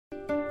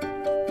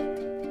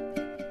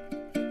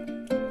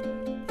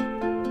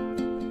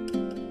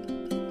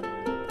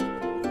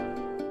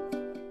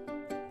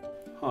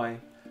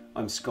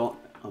I'm Scott,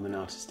 I'm an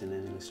artist and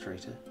an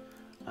illustrator.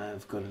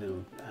 I've got a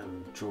little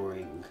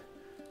drawing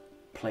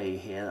play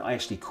here. I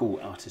actually call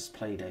Artist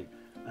Playdate.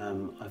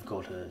 I've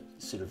got a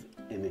sort of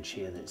image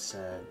here that's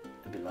a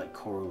bit like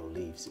coral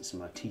leaves. It's a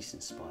Matisse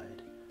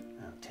inspired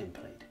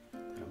template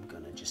that I'm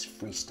going to just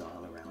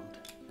freestyle around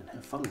and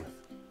have fun with.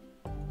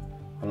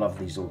 I love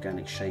these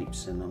organic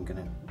shapes, and I'm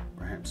going to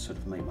perhaps sort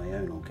of make my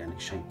own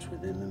organic shapes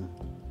within them.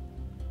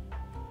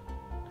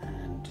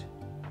 And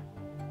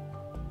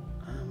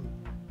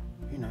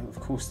you know, of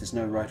course there's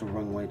no right or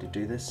wrong way to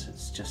do this.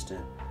 It's just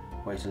a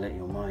way to let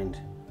your mind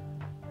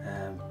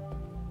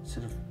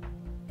sort of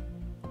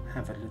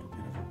have a little bit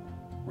of a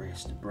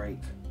rest, a break,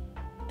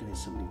 doing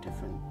something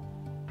different.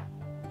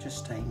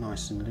 Just staying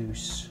nice and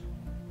loose.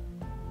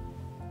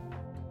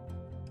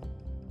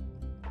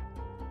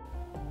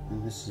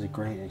 And this is a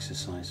great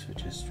exercise for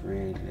just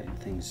really letting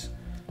things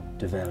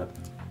develop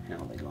how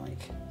they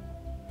like,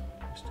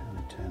 just how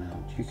they turn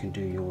out. You can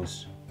do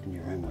yours in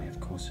your own way, of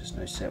course. There's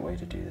no set way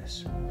to do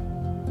this.